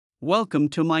Welcome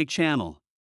to my channel.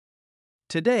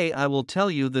 Today I will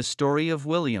tell you the story of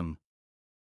William.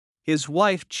 His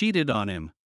wife cheated on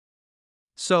him.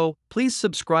 So, please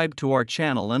subscribe to our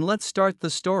channel and let's start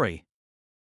the story.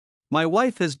 My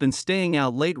wife has been staying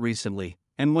out late recently,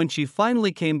 and when she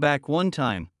finally came back one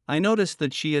time, I noticed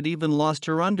that she had even lost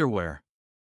her underwear.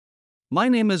 My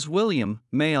name is William,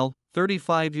 male,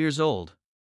 35 years old.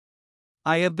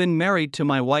 I have been married to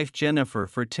my wife Jennifer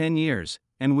for 10 years,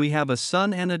 and we have a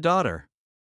son and a daughter.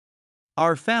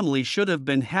 Our family should have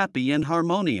been happy and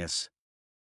harmonious.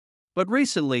 But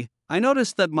recently, I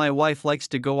noticed that my wife likes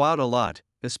to go out a lot,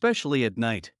 especially at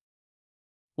night.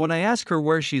 When I ask her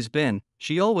where she's been,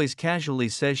 she always casually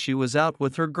says she was out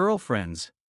with her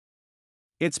girlfriends.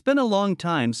 It's been a long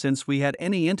time since we had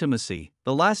any intimacy,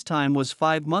 the last time was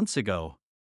 5 months ago.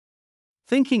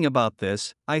 Thinking about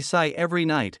this, I sigh every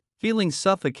night, feeling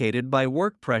suffocated by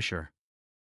work pressure.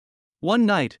 One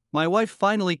night, my wife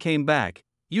finally came back.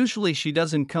 Usually she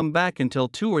doesn't come back until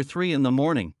 2 or 3 in the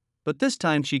morning, but this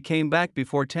time she came back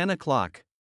before 10 o'clock.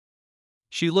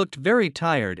 She looked very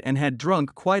tired and had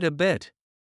drunk quite a bit.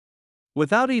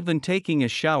 Without even taking a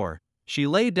shower, she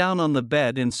lay down on the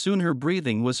bed and soon her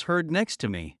breathing was heard next to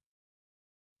me.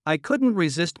 I couldn't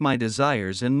resist my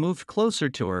desires and moved closer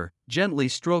to her, gently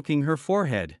stroking her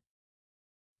forehead.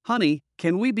 "Honey,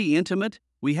 can we be intimate?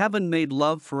 We haven't made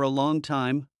love for a long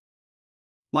time."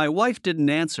 My wife didn't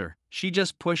answer, she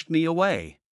just pushed me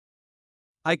away.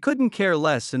 I couldn't care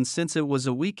less, and since it was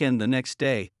a weekend the next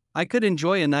day, I could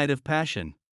enjoy a night of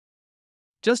passion.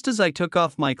 Just as I took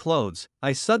off my clothes,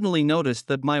 I suddenly noticed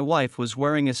that my wife was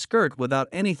wearing a skirt without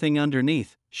anything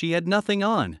underneath. She had nothing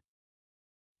on.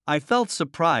 I felt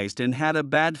surprised and had a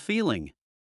bad feeling.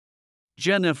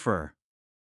 Jennifer,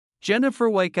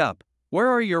 wake up. Where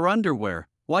are your underwear?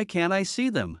 Why can't I see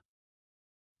them?"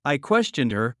 I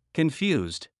questioned her,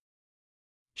 confused.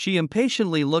 She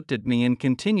impatiently looked at me and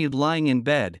continued lying in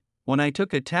bed. When I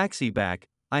took a taxi back,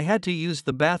 I had to use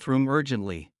the bathroom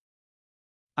urgently.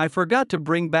 I forgot to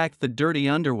bring back the dirty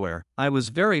underwear. I was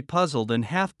very puzzled and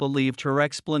half believed her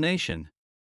explanation.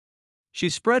 She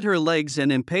spread her legs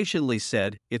and impatiently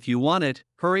said, "If you want it,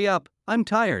 hurry up, I'm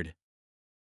tired."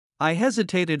 I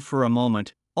hesitated for a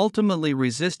moment, ultimately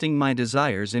resisting my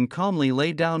desires, and calmly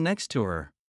lay down next to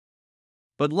her.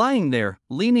 But lying there,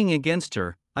 leaning against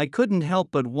her, I couldn't help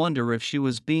but wonder if she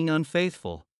was being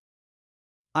unfaithful.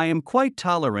 I am quite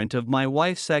tolerant of my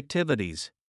wife's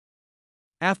activities.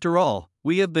 After all,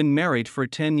 we have been married for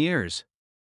 10 years.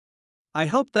 I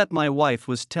hoped that my wife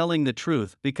was telling the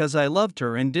truth because I loved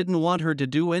her and didn't want her to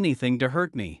do anything to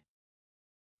hurt me.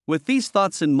 With these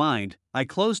thoughts in mind, I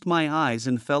closed my eyes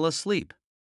and fell asleep.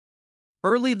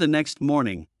 Early the next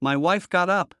morning, my wife got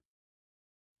up.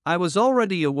 I was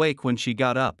already awake when she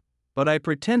got up, but I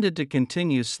pretended to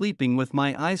continue sleeping with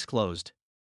my eyes closed.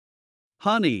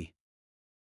 Honey!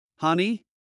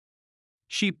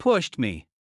 She pushed me.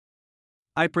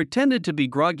 I pretended to be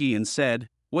groggy and said,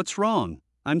 "What's wrong?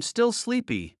 I'm still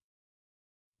sleepy."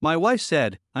 My wife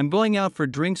said, "I'm going out for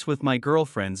drinks with my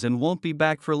girlfriends and won't be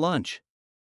back for lunch.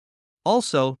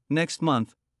 Also, next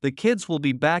month, the kids will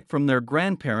be back from their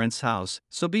grandparents' house,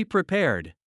 so be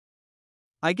prepared."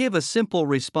 I gave a simple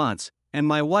response, and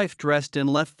my wife dressed and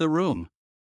left the room.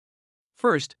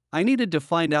 First, I needed to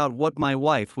find out what my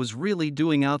wife was really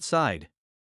doing outside.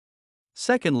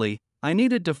 Secondly, I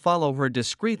needed to follow her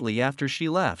discreetly after she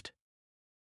left.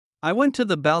 I went to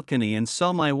the balcony and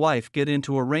saw my wife get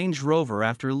into a Range Rover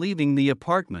after leaving the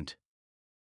apartment.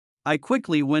 I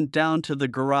quickly went down to the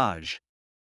garage,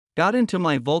 got into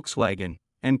my Volkswagen,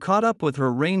 and caught up with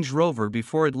her Range Rover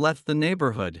before it left the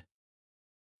neighborhood.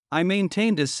 I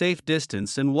maintained a safe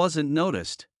distance and wasn't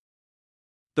noticed.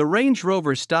 The Range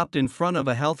Rover stopped in front of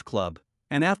a health club,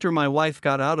 and after my wife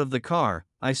got out of the car,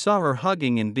 I saw her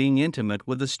hugging and being intimate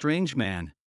with a strange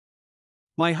man.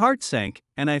 My heart sank,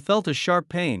 and I felt a sharp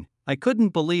pain. I couldn't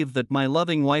believe that my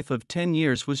loving wife of 10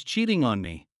 years was cheating on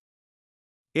me.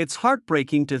 It's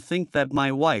heartbreaking to think that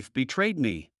my wife betrayed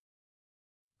me.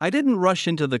 I didn't rush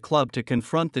into the club to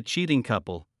confront the cheating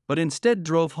couple, but instead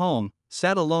drove home,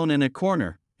 sat alone in a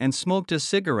corner, and smoked a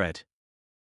cigarette.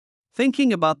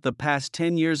 Thinking about the past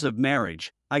 10 years of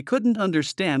marriage, I couldn't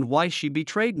understand why she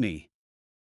betrayed me.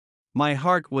 My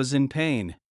heart was in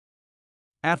pain.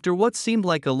 After what seemed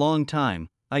like a long time,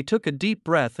 I took a deep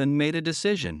breath and made a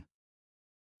decision.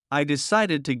 I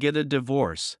decided to get a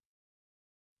divorce.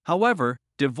 However,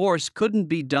 divorce couldn't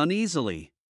be done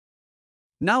easily.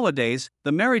 Nowadays,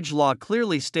 the marriage law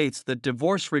clearly states that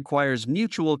divorce requires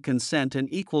mutual consent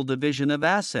and equal division of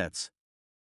assets.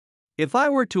 If I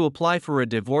were to apply for a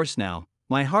divorce now,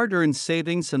 my hard-earned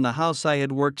savings and the house I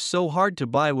had worked so hard to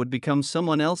buy would become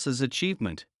someone else's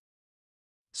achievement.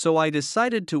 So I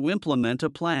decided to implement a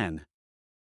plan.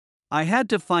 I had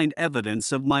to find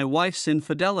evidence of my wife's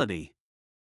infidelity.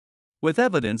 With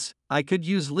evidence, I could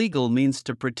use legal means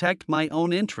to protect my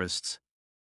own interests.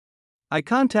 I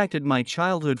contacted my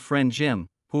childhood friend Jim,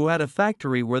 who had a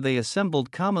factory where they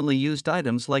assembled commonly used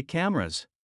items like cameras.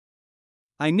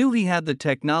 I knew he had the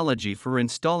technology for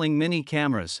installing mini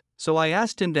cameras, so I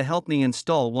asked him to help me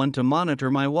install one to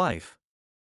monitor my wife.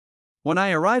 When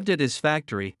I arrived at his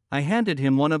factory, I handed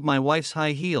him one of my wife's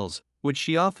high heels, which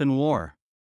she often wore.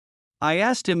 I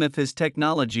asked him if his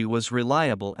technology was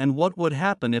reliable and what would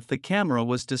happen if the camera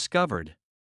was discovered.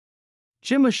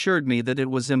 Jim assured me that it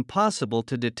was impossible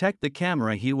to detect the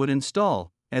camera he would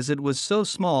install, as it was so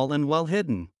small and well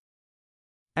hidden.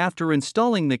 After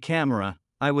installing the camera,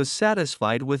 I was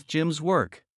satisfied with Jim's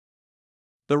work.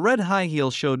 The red high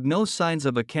heel showed no signs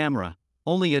of a camera,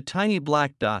 only a tiny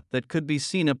black dot that could be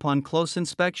seen upon close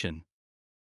inspection.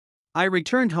 I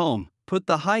returned home, put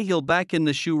the high heel back in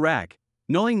the shoe rack,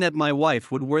 knowing that my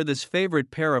wife would wear this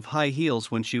favorite pair of high heels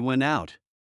when she went out.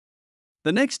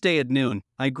 The next day at noon,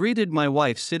 I greeted my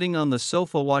wife sitting on the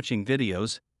sofa watching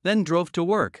videos, then drove to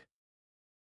work.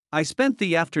 I spent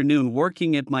the afternoon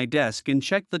working at my desk and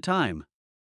checked the time.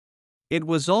 It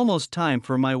was almost time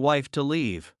for my wife to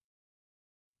leave.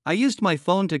 I used my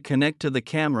phone to connect to the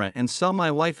camera and saw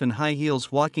my wife in high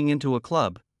heels walking into a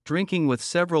club, drinking with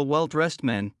several well-dressed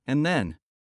men, and then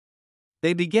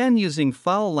they began using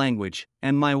foul language,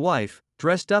 and my wife,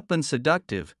 dressed up and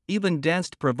seductive, even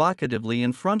danced provocatively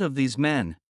in front of these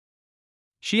men.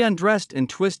 She undressed and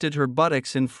twisted her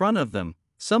buttocks in front of them,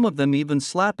 some of them even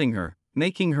slapping her,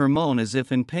 making her moan as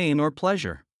if in pain or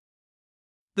pleasure.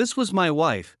 This was my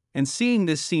wife, and seeing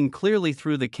this scene clearly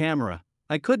through the camera,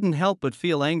 I couldn't help but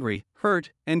feel angry,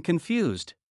 hurt, and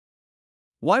confused.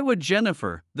 Why would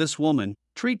Jennifer, this woman,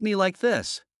 treat me like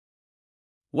this?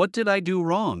 What did I do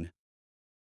wrong?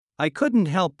 I couldn't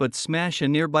help but smash a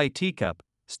nearby teacup,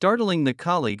 startling the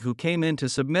colleague who came in to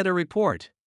submit a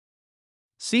report.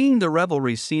 Seeing the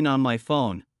revelry scene on my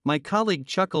phone, my colleague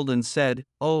chuckled and said,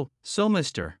 "Oh, so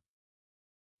Mr.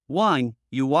 Wine,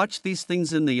 you watch these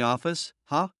things in the office,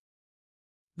 huh?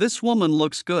 This woman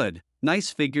looks good, nice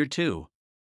figure too."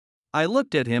 I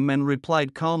looked at him and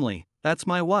replied calmly, "That's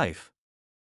my wife."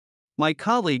 My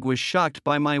colleague was shocked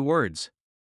by my words.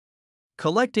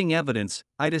 Collecting evidence,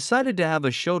 I decided to have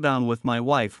a showdown with my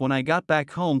wife when I got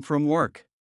back home from work.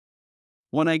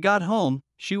 When I got home,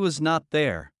 she was not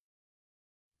there.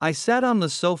 I sat on the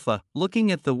sofa,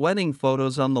 looking at the wedding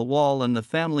photos on the wall and the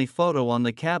family photo on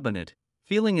the cabinet,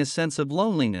 feeling a sense of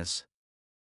loneliness.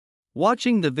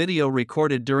 Watching the video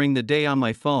recorded during the day on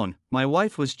my phone, my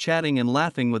wife was chatting and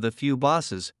laughing with a few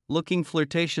bosses, looking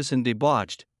flirtatious and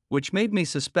debauched, which made me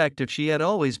suspect if she had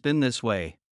always been this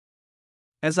way.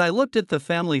 As I looked at the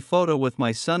family photo with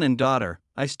my son and daughter,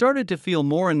 I started to feel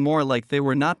more and more like they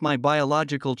were not my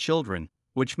biological children,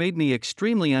 which made me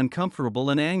extremely uncomfortable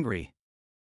and angry.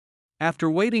 After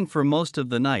waiting for most of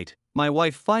the night, my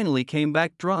wife finally came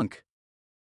back drunk.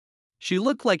 She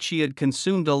looked like she had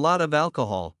consumed a lot of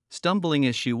alcohol, stumbling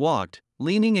as she walked,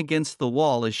 leaning against the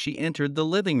wall as she entered the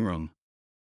living room.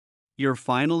 "You're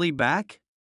finally back?"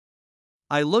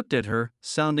 I looked at her,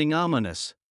 sounding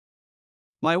ominous.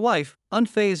 My wife,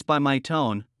 unfazed by my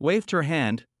tone, waved her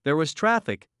hand. "There was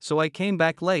traffic, so I came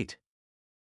back late."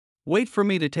 "Wait for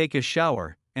me to take a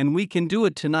shower, and we can do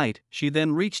it tonight." She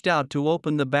then reached out to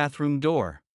open the bathroom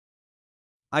door.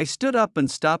 I stood up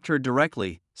and stopped her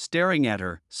directly, staring at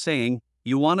her, saying,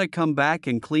 "You want to come back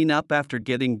and clean up after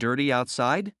getting dirty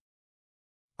outside?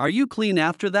 Are you clean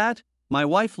after that?" My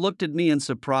wife looked at me in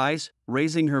surprise,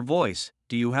 raising her voice.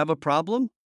 "Do you have a problem?"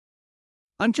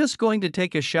 "I'm just going to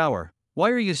take a shower. Why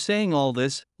are you saying all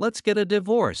this? Let's get a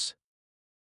divorce,"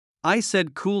 I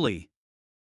said coolly.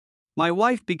 My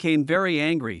wife became very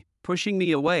angry, pushing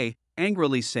me away,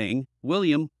 angrily saying,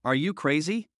 "William, are you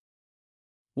crazy?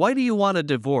 Why do you want a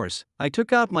divorce?" I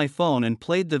took out my phone and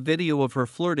played the video of her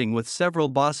flirting with several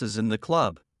bosses in the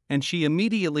club, and she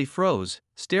immediately froze,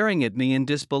 staring at me in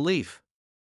disbelief.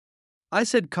 I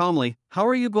said calmly, "How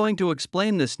are you going to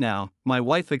explain this now?" My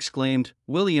wife exclaimed,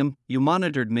 "William, you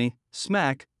monitored me."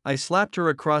 Smack, I slapped her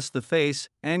across the face,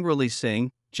 angrily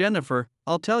saying, "Jennifer,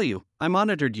 I'll tell you, I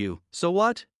monitored you, so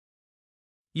what?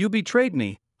 You betrayed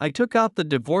me." I took out the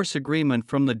divorce agreement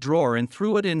from the drawer and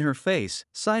threw it in her face.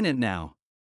 "Sign it now.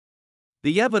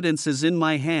 The evidence is in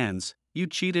my hands. You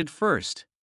cheated first.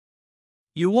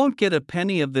 You won't get a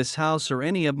penny of this house or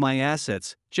any of my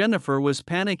assets." Jennifer was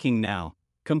panicking now,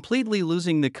 completely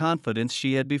losing the confidence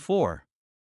she had before.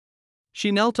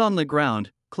 She knelt on the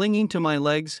ground, clinging to my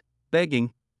legs,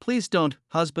 begging, "Please don't,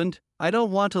 husband, I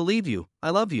don't want to leave you, I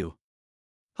love you."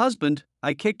 "Husband,"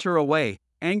 I kicked her away,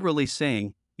 angrily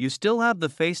saying, "You still have the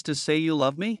face to say you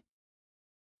love me?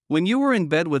 When you were in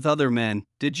bed with other men,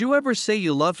 did you ever say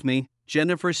you loved me?"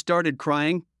 Jennifer started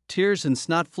crying, tears and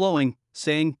snot flowing,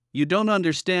 saying, "You don't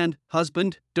understand,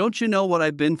 husband, don't you know what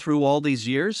I've been through all these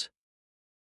years?"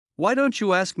 "Why don't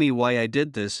you ask me why I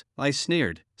did this?" I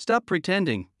sneered. "Stop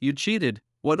pretending, you cheated.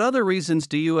 What other reasons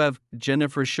do you have?"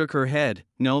 Jennifer shook her head.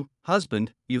 "No,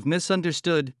 husband, you've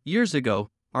misunderstood. Years ago,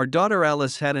 our daughter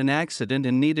Alice had an accident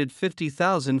and needed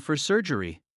 50,000 for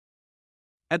surgery.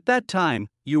 At that time,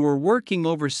 you were working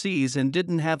overseas and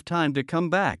didn't have time to come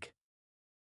back.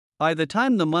 By the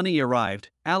time the money arrived,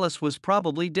 Alice was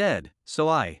probably dead, so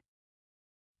I..."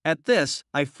 At this,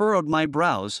 I furrowed my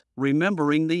brows,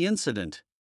 remembering the incident.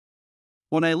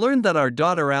 When I learned that our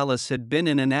daughter Alice had been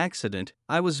in an accident,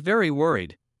 I was very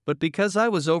worried, but because I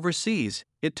was overseas,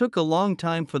 it took a long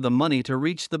time for the money to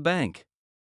reach the bank.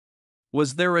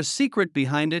 "Was there a secret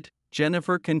behind it?"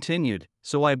 Jennifer continued.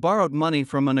 "So I borrowed money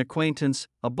from an acquaintance,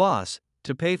 a boss,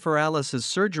 to pay for Alice's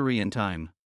surgery in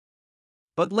time.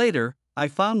 But later, I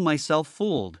found myself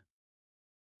fooled.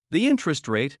 The interest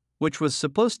rate, which was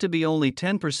supposed to be only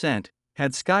 10%,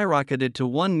 had skyrocketed to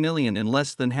 1 million in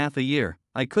less than half a year.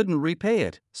 I couldn't repay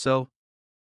it, so..."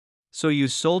 "So you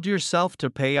sold yourself to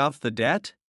pay off the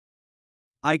debt?"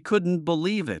 I couldn't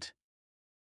believe it.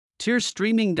 Tears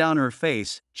streaming down her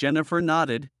face, Jennifer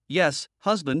nodded. "Yes,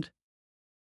 husband.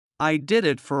 I did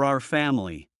it for our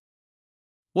family."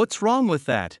 "What's wrong with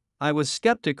that?" I was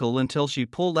skeptical until she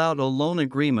pulled out a loan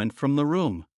agreement from the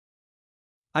room.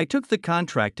 I took the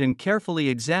contract and carefully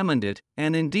examined it,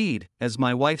 and indeed, as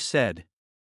my wife said,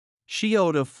 she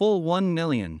owed a full 1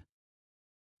 million.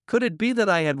 Could it be that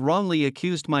I had wrongly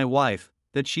accused my wife,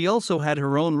 that she also had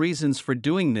her own reasons for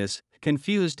doing this?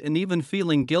 Confused and even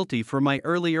feeling guilty for my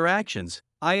earlier actions,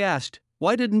 I asked,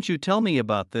 "Why didn't you tell me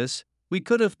about this? We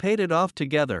could have paid it off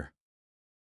together."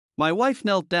 My wife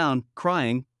knelt down,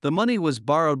 crying, "The money was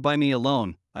borrowed by me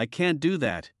alone. I can't do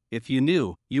that. If you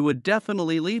knew, you would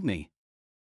definitely leave me."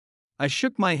 I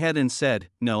shook my head and said,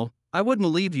 "No, I wouldn't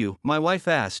leave you." My wife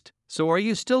asked, "So are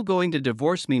you still going to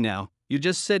divorce me now? You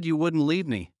just said you wouldn't leave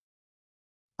me."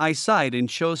 I sighed and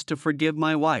chose to forgive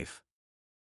my wife.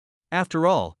 After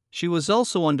all, she was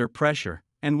also under pressure,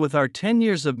 and with our 10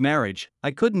 years of marriage,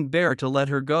 I couldn't bear to let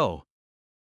her go.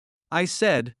 I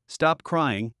said, "Stop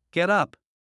crying, get up."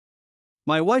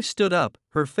 My wife stood up,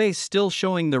 her face still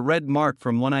showing the red mark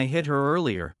from when I hit her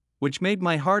earlier, which made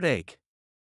my heart ache.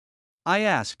 I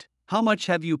asked, "How much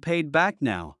have you paid back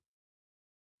now?"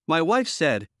 My wife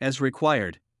said, as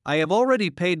required, "I have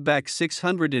already paid back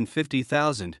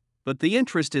 650,000, but the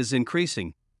interest is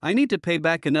increasing. I need to pay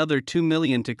back another 2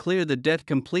 million to clear the debt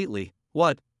completely."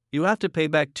 "What? You have to pay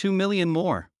back 2 million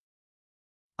more?"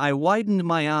 I widened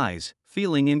my eyes,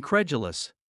 feeling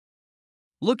incredulous.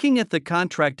 Looking at the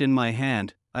contract in my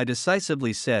hand, I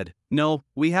decisively said, "No,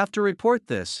 we have to report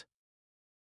this.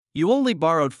 You only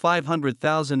borrowed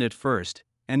 500,000 at first,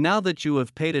 and now that you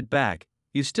have paid it back,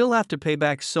 you still have to pay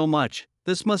back so much.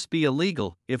 This must be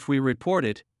illegal. If we report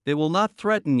it, they will not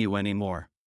threaten you anymore."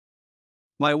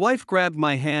 My wife grabbed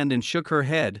my hand and shook her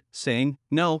head, saying,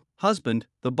 "No, husband,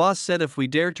 the boss said if we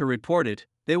dare to report it,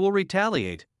 they will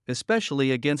retaliate,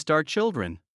 especially against our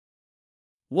children."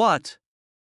 "What?"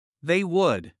 "They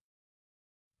would.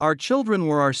 Our children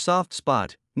were our soft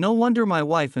spot. No wonder my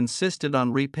wife insisted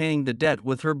on repaying the debt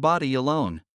with her body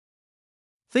alone."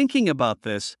 Thinking about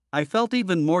this, I felt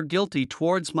even more guilty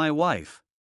towards my wife.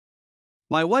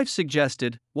 My wife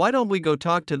suggested, "Why don't we go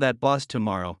talk to that boss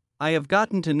tomorrow? I have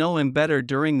gotten to know him better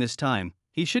during this time.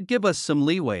 He should give us some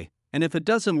leeway, and if it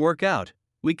doesn't work out,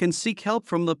 we can seek help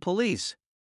from the police."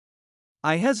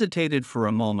 I hesitated for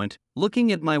a moment,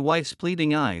 looking at my wife's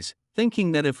pleading eyes,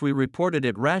 thinking that if we reported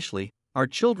it rashly, our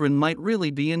children might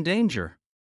really be in danger.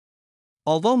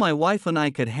 Although my wife and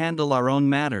I could handle our own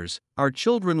matters, our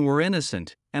children were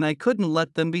innocent, and I couldn't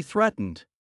let them be threatened.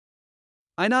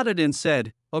 I nodded and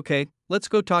said, "Okay, let's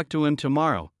go talk to him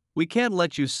tomorrow. We can't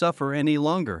let you suffer any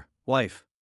longer, wife."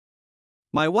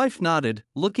 My wife nodded,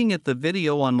 looking at the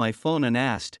video on my phone, and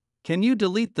asked, "Can you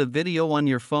delete the video on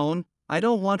your phone? I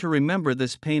don't want to remember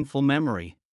this painful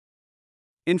memory."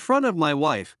 In front of my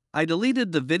wife, I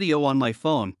deleted the video on my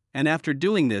phone, and after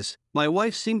doing this, my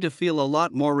wife seemed to feel a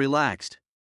lot more relaxed.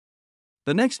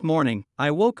 The next morning,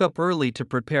 I woke up early to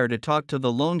prepare to talk to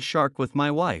the loan shark with my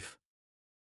wife.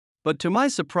 But to my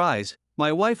surprise,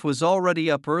 my wife was already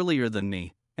up earlier than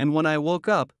me, and when I woke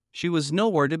up, she was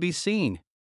nowhere to be seen.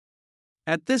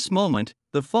 At this moment,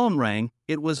 the phone rang.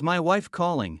 It was my wife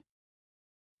calling.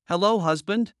 Hello,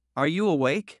 husband, are you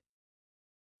awake?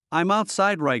 I'm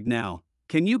outside right now.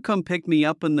 Can you come pick me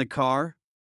up in the car?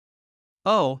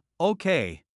 Oh,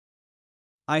 okay.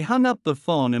 I hung up the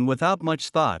phone and without much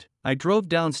thought, I drove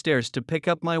downstairs to pick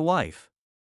up my wife.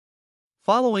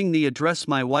 Following the address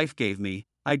my wife gave me,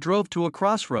 I drove to a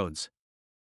crossroads.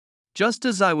 Just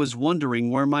as I was wondering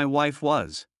where my wife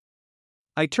was,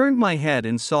 I turned my head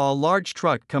and saw a large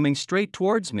truck coming straight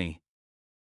towards me.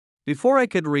 Before I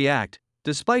could react,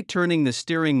 despite turning the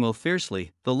steering wheel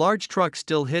fiercely, the large truck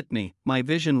still hit me, my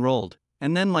vision rolled,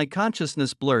 and then my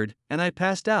consciousness blurred, and I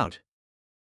passed out.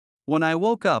 When I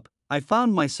woke up, I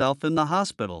found myself in the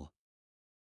hospital.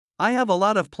 I have a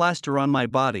lot of plaster on my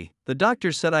body. The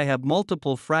doctor said I have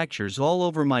multiple fractures all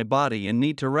over my body and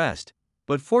need to rest,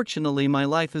 but fortunately my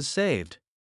life is saved.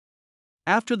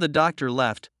 After the doctor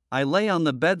left, I lay on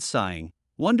the bed sighing,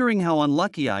 wondering how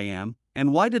unlucky I am,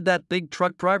 and why did that big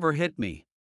truck driver hit me?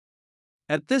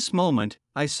 At this moment,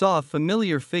 I saw a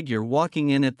familiar figure walking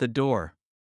in at the door.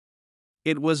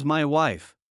 It was my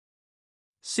wife.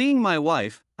 Seeing my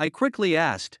wife, I quickly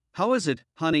asked, "How is it,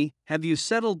 honey? Have you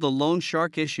settled the loan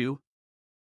shark issue?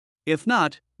 If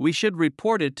not, we should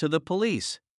report it to the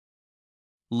police."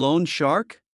 Loan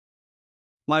shark?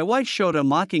 My wife showed a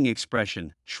mocking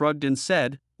expression, shrugged and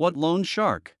said, "What loan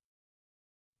shark?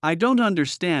 I don't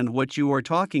understand what you are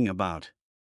talking about."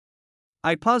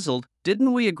 I puzzled,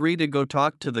 "Didn't we agree to go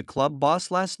talk to the club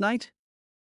boss last night?"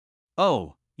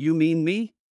 "Oh, you mean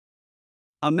me?"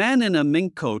 A man in a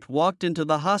mink coat walked into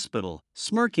the hospital,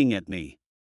 smirking at me.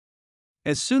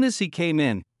 As soon as he came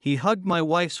in, he hugged my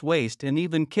wife's waist and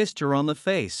even kissed her on the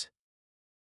face.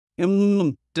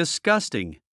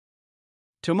 Disgusting.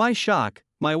 To my shock,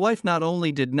 my wife not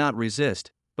only did not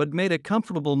resist, but made a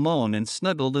comfortable moan and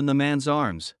snuggled in the man's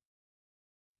arms.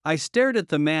 I stared at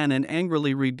the man and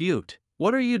angrily rebuked,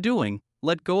 "What are you doing?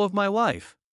 Let go of my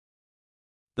wife."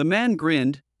 The man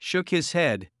grinned, shook his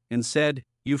head, and said,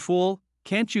 "You fool,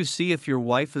 can't you see if your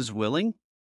wife is willing?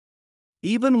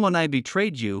 Even when I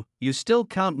betrayed you, you still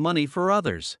count money for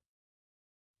others."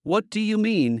 "What do you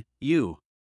mean, you?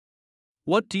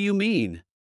 What do you mean?"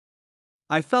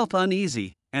 I felt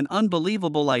uneasy, an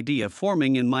unbelievable idea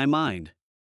forming in my mind.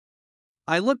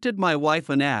 I looked at my wife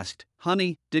and asked,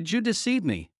 "Honey, did you deceive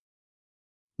me?"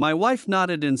 My wife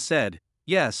nodded and said,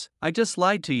 "Yes, I just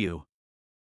lied to you."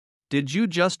 "Did you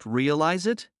just realize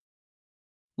it?"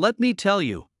 "Let me tell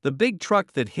you, the big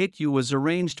truck that hit you was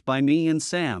arranged by me and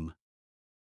Sam.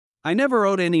 I never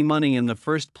owed any money in the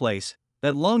first place,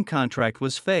 that loan contract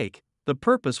was fake, the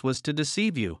purpose was to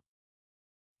deceive you."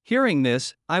 Hearing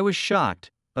this, I was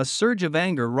shocked, a surge of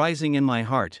anger rising in my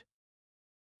heart.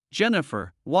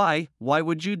 "Jennifer, why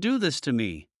would you do this to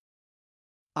me?"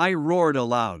 I roared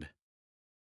aloud.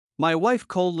 My wife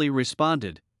coldly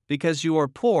responded, "Because you are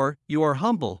poor, you are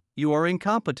humble, you are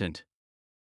incompetent."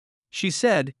 She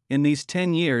said, "In these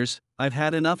 10 years, I've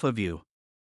had enough of you.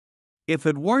 If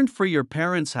it weren't for your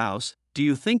parents' house, do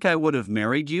you think I would have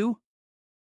married you?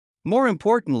 More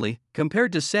importantly,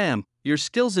 compared to Sam, your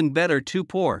skills in bed are too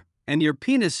poor, and your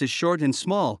penis is short and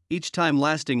small, each time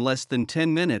lasting less than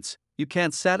 10 minutes, you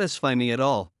can't satisfy me at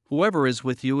all, whoever is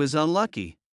with you is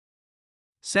unlucky."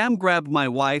 Sam grabbed my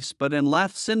wife's butt and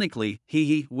laughed cynically,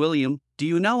 "William, do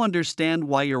you now understand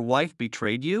why your wife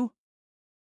betrayed you?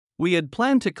 We had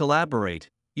planned to collaborate,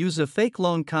 use a fake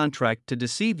loan contract to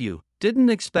deceive you, didn't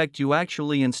expect you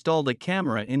actually installed a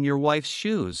camera in your wife's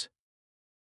shoes.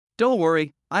 Don't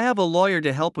worry, I have a lawyer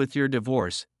to help with your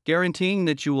divorce, guaranteeing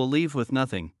that you will leave with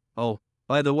nothing. Oh,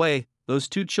 by the way, those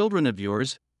 2 children of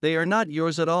yours, they are not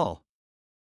yours at all.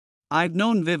 I've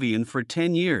known Vivian for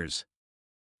 10 years.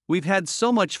 We've had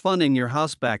so much fun in your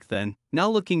house back then, now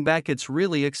looking back it's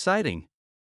really exciting."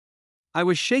 I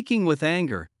was shaking with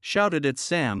anger, shouted at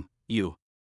Sam,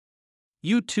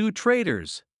 You 2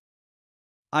 traitors."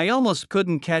 I almost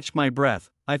couldn't catch my breath,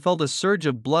 I felt a surge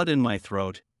of blood in my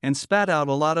throat, and spat out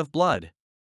a lot of blood.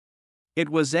 It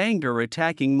was anger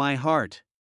attacking my heart.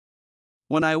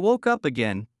 When I woke up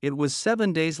again, it was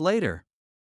 7 days later.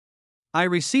 I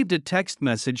received a text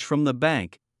message from the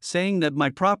bank, saying that my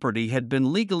property had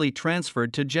been legally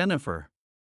transferred to Jennifer.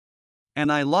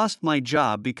 And I lost my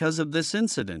job because of this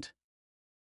incident.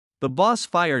 The boss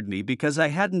fired me because I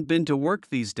hadn't been to work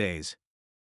these days.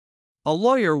 A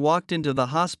lawyer walked into the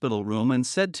hospital room and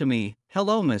said to me,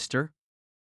 "Hello, Mr.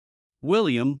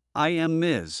 William, I am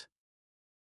Ms.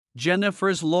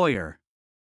 Jennifer's lawyer.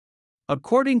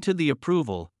 According to the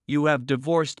approval, you have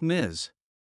divorced Ms.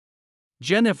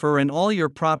 Jennifer and all your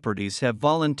properties have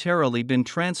voluntarily been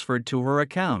transferred to her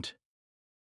account.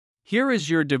 Here is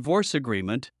your divorce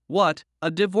agreement." "What, a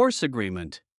divorce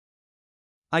agreement?"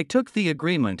 I took the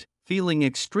agreement, feeling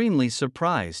extremely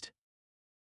surprised.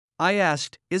 I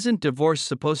asked, "Isn't divorce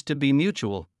supposed to be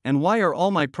mutual, and why are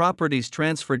all my properties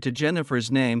transferred to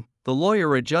Jennifer's name?" The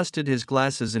lawyer adjusted his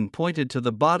glasses and pointed to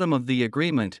the bottom of the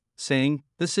agreement, saying,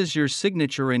 "This is your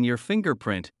signature and your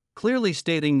fingerprint, clearly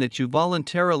stating that you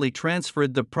voluntarily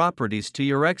transferred the properties to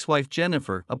your ex-wife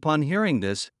Jennifer." Upon hearing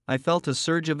this, I felt a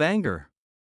surge of anger.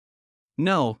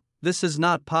 "No, this is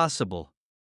not possible.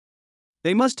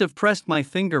 They must have pressed my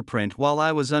fingerprint while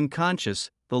I was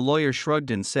unconscious," the lawyer shrugged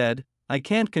and said, "I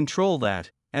can't control that,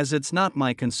 as it's not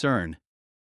my concern.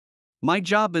 My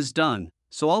job is done,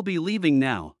 so I'll be leaving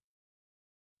now."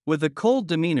 With a cold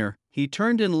demeanor, he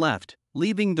turned and left,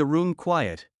 leaving the room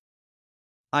quiet.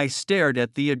 I stared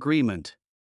at the agreement,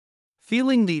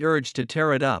 feeling the urge to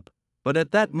tear it up, but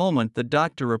at that moment the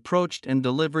doctor approached and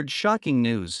delivered shocking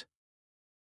news.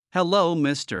 "Hello,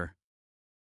 Mr.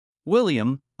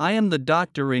 William, I am the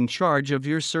doctor in charge of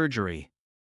your surgery.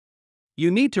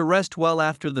 You need to rest well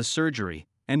after the surgery,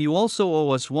 and you also owe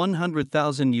us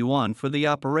 100,000 yuan for the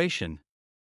operation.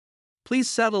 Please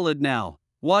settle it now."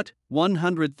 "What,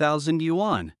 100,000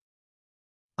 yuan?"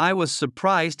 I was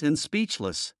surprised and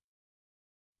speechless.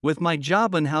 With my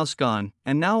job and house gone,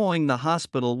 and now owing the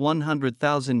hospital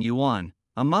 100,000 yuan,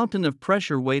 a mountain of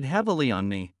pressure weighed heavily on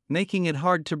me, making it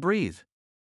hard to breathe.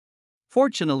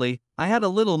 Fortunately, I had a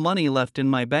little money left in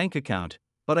my bank account,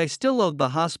 but I still owed the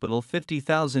hospital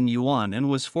 50,000 yuan and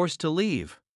was forced to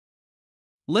leave.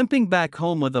 Limping back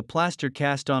home with a plaster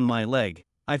cast on my leg,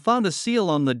 I found a seal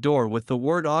on the door with the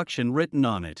word auction written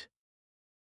on it.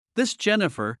 This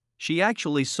Jennifer, she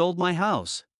actually sold my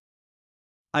house.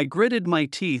 I gritted my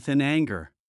teeth in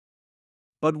anger.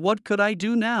 But what could I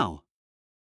do now?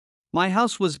 My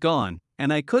house was gone,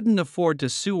 and I couldn't afford to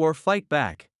sue or fight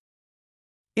back.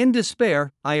 In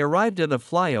despair, I arrived at a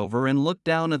flyover and looked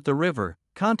down at the river,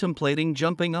 contemplating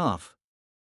jumping off.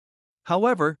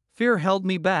 However, fear held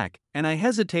me back, and I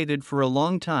hesitated for a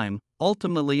long time,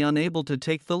 ultimately unable to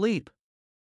take the leap.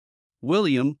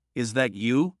 "William, is that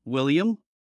you, William?"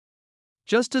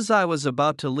 Just as I was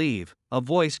about to leave, a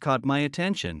voice caught my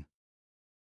attention.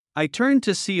 I turned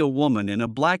to see a woman in a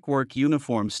black work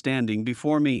uniform standing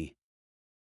before me.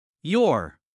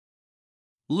 "You're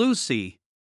Lucy."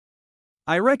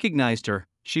 I recognized her.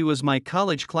 She was my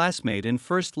college classmate and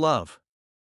first love.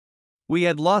 We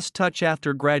had lost touch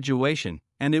after graduation,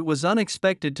 and it was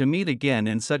unexpected to meet again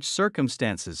in such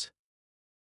circumstances.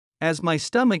 As my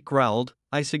stomach growled,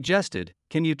 I suggested,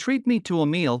 "Can you treat me to a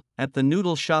meal at the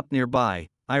noodle shop nearby?"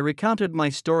 I recounted my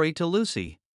story to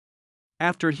Lucy.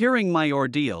 After hearing my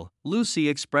ordeal, Lucy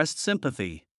expressed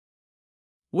sympathy.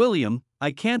 "William,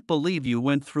 I can't believe you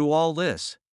went through all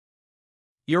this.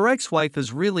 Your ex-wife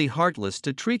is really heartless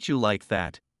to treat you like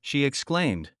that," she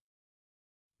exclaimed.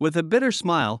 With a bitter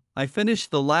smile, I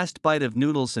finished the last bite of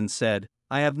noodles and said,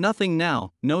 "I have nothing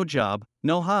now, no job,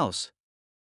 no house.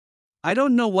 I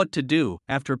don't know what to do."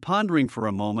 After pondering for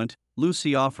a moment,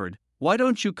 Lucy offered, "Why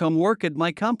don't you come work at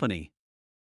my company?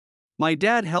 My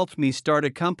dad helped me start a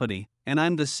company, and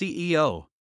I'm the CEO.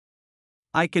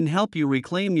 I can help you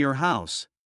reclaim your house."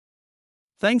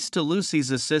 Thanks to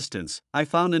Lucy's assistance, I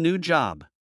found a new job.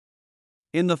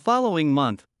 In the following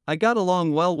month, I got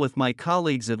along well with my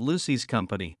colleagues at Lucy's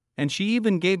company, and she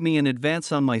even gave me an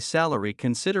advance on my salary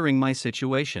considering my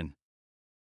situation.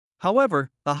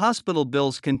 However, the hospital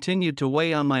bills continued to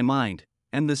weigh on my mind,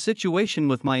 and the situation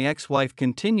with my ex-wife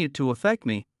continued to affect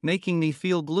me, making me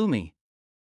feel gloomy.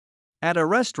 At a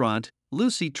restaurant,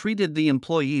 Lucy treated the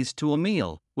employees to a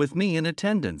meal, with me in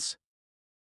attendance.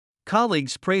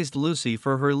 Colleagues praised Lucy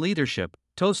for her leadership,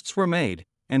 toasts were made,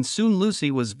 and soon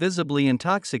Lucy was visibly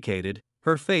intoxicated,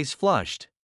 her face flushed.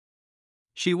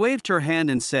 She waved her hand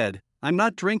and said, "I'm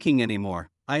not drinking anymore,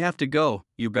 I have to go,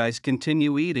 you guys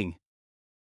continue eating."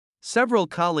 Several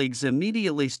colleagues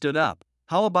immediately stood up.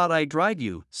 "How about I drive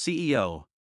you, CEO?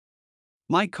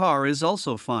 My car is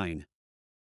also fine."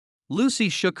 Lucy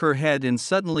shook her head and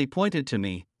suddenly pointed to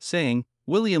me, saying,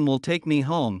 "William will take me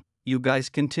home, you guys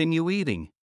continue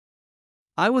eating."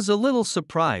 I was a little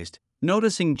surprised,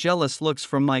 noticing jealous looks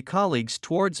from my colleagues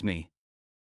towards me.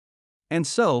 And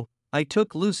so, I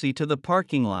took Lucy to the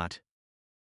parking lot.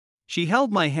 She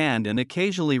held my hand and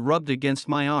occasionally rubbed against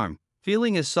my arm,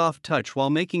 feeling a soft touch while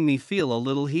making me feel a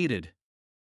little heated.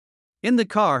 In the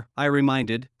car, I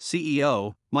reminded,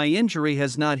 "CEO, my injury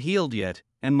has not healed yet,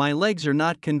 and my legs are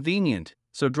not convenient,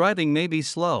 so driving may be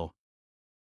slow."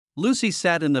 Lucy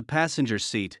sat in the passenger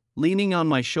seat, leaning on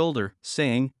my shoulder,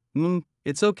 saying,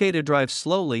 "It's okay to drive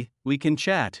slowly, we can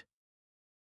chat.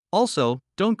 Also,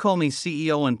 don't call me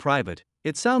CEO in private,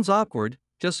 it sounds awkward,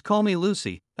 just call me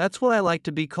Lucy, that's what I like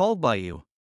to be called by you."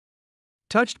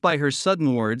 Touched by her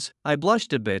sudden words, I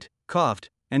blushed a bit, coughed,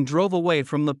 and drove away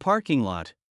from the parking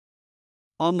lot.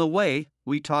 On the way,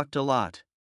 we talked a lot.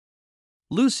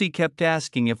 Lucy kept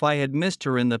asking if I had missed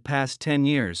her in the past 10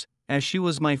 years, as she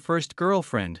was my first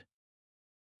girlfriend.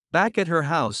 Back at her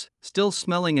house, still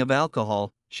smelling of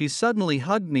alcohol, she suddenly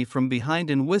hugged me from behind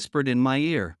and whispered in my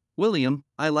ear, "William,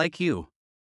 I like you."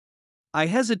 I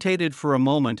hesitated for a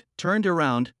moment, turned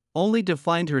around, only to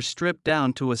find her stripped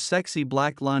down to a sexy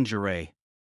black lingerie.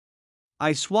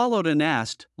 I swallowed and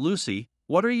asked, "Lucy,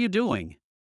 what are you doing?"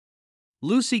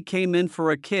 Lucy came in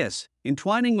for a kiss,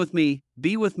 entwining with me,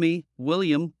 "Be with me,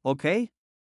 William, okay?"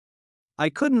 I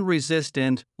couldn't resist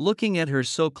and, looking at her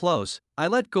so close, I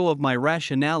let go of my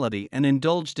rationality and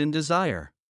indulged in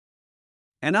desire.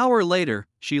 An hour later,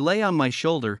 she lay on my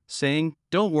shoulder, saying,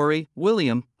 "Don't worry,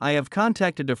 William, I have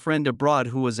contacted a friend abroad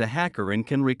who is a hacker and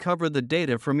can recover the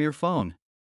data from your phone.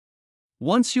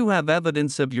 Once you have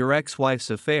evidence of your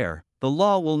ex-wife's affair, the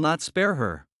law will not spare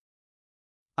her."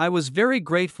 I was very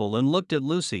grateful and looked at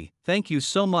Lucy. "Thank you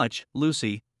so much,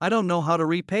 Lucy, I don't know how to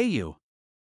repay you."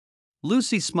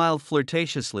 Lucy smiled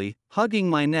flirtatiously, hugging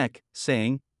my neck,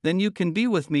 saying, "Then you can be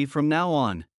with me from now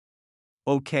on.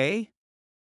 Okay?"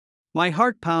 My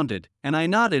heart pounded, and I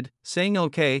nodded, saying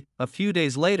okay. A few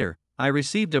days later, I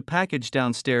received a package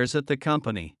downstairs at the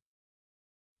company.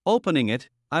 Opening it,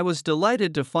 I was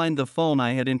delighted to find the phone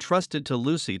I had entrusted to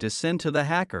Lucy to send to the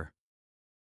hacker.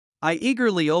 I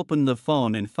eagerly opened the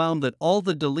phone and found that all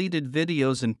the deleted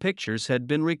videos and pictures had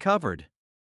been recovered.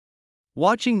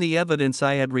 Watching the evidence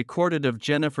I had recorded of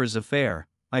Jennifer's affair,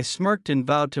 I smirked and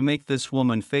vowed to make this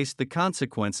woman face the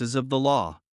consequences of the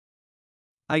law.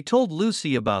 I told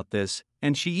Lucy about this,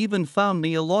 and she even found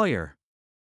me a lawyer.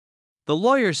 The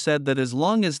lawyer said that as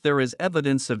long as there is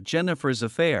evidence of Jennifer's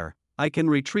affair, I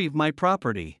can retrieve my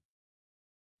property.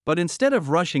 But instead of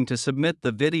rushing to submit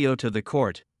the video to the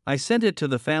court, I sent it to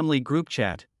the family group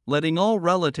chat, letting all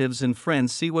relatives and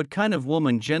friends see what kind of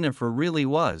woman Jennifer really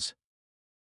was.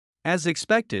 As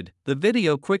expected, the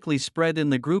video quickly spread in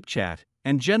the group chat,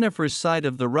 and Jennifer's side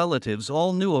of the relatives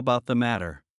all knew about the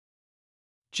matter.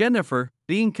 Jennifer,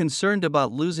 being concerned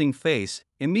about losing face,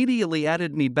 immediately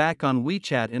added me back on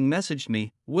WeChat and messaged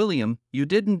me, "William, you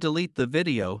didn't delete the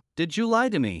video, did you lie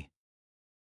to me?"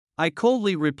 I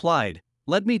coldly replied,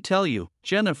 "Let me tell you,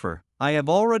 Jennifer, I have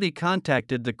already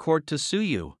contacted the court to sue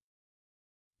you.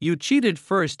 You cheated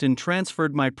first and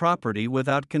transferred my property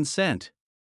without consent.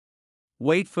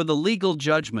 Wait for the legal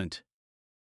judgment."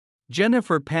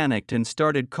 Jennifer panicked and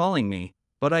started calling me,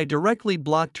 but I directly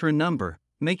blocked her number,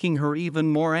 making her even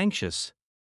more anxious.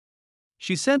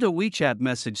 She sent a WeChat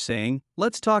message saying,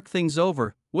 "Let's talk things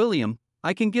over, William,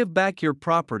 I can give back your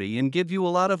property and give you a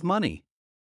lot of money."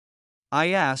 I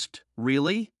asked,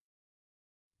 "Really?"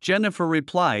 Jennifer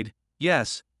replied,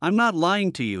 "Yes, I'm not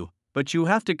lying to you, but you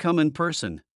have to come in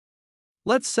person.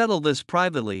 Let's settle this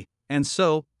privately," and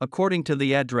so, according to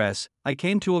the address, I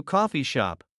came to a coffee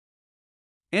shop.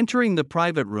 Entering the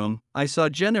private room, I saw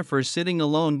Jennifer sitting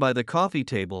alone by the coffee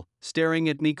table, staring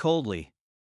at me coldly.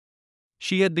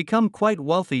 She had become quite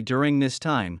wealthy during this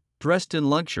time, dressed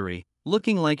in luxury,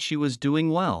 looking like she was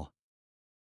doing well.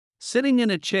 Sitting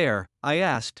in a chair, I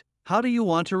asked, "How do you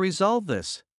want to resolve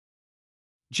this?"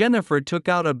 Jennifer took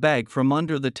out a bag from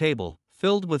under the table,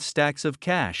 filled with stacks of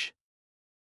cash.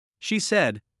 She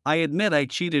said, "I admit I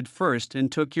cheated first and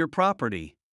took your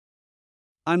property.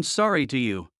 I'm sorry to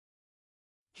you.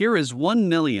 Here is 1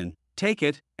 million, take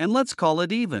it, and let's call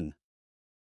it even."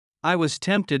 I was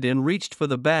tempted and reached for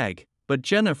the bag, but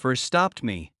Jennifer stopped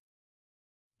me.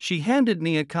 She handed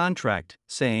me a contract,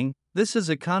 saying, "This is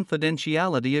a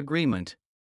confidentiality agreement.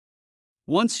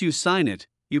 Once you sign it,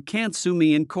 you can't sue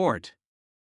me in court.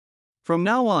 From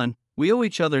now on, we owe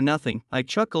each other nothing." I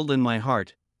chuckled in my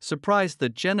heart, surprised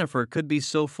that Jennifer could be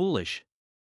so foolish.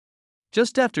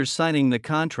 Just after signing the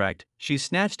contract, she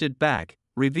snatched it back,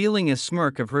 revealing a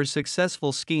smirk of her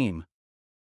successful scheme.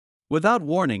 Without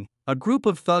warning, a group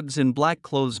of thugs in black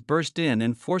clothes burst in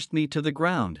and forced me to the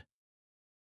ground.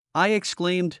 I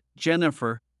exclaimed,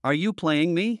 "Jennifer, are you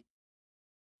playing me?"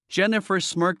 Jennifer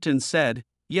smirked and said,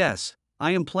 "Yes,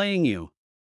 I am playing you.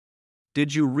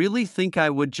 Did you really think I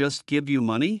would just give you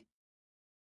money?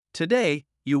 Today,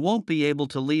 you won't be able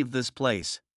to leave this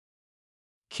place."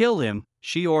 "Kill him,"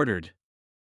 she ordered.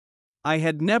 I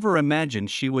had never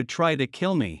imagined she would try to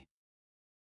kill me.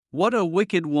 What a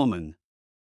wicked woman.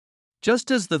 Just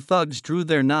as the thugs drew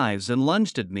their knives and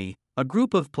lunged at me, a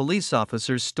group of police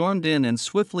officers stormed in and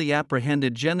swiftly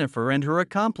apprehended Jennifer and her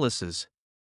accomplices.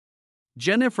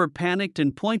 Jennifer panicked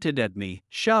and pointed at me,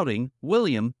 shouting,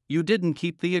 "William, you didn't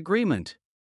keep the agreement."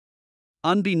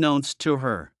 Unbeknownst to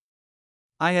her,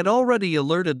 I had already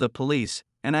alerted the police,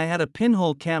 and I had a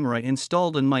pinhole camera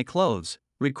installed in my clothes,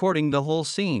 recording the whole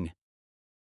scene.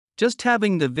 Just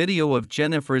having the video of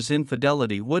Jennifer's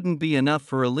infidelity wouldn't be enough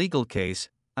for a legal case.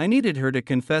 I needed her to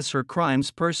confess her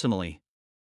crimes personally.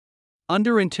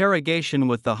 Under interrogation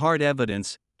with the hard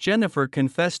evidence, Jennifer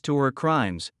confessed to her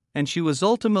crimes, and she was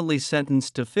ultimately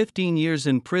sentenced to 15 years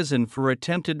in prison for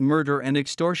attempted murder and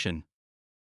extortion.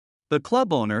 The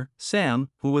club owner, Sam,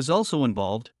 who was also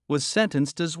involved, was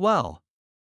sentenced as well.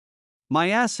 My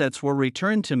assets were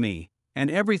returned to me, and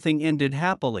everything ended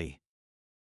happily.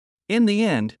 In the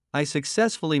end, I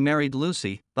successfully married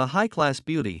Lucy, the high-class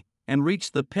beauty, and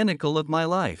reached the pinnacle of my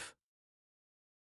life.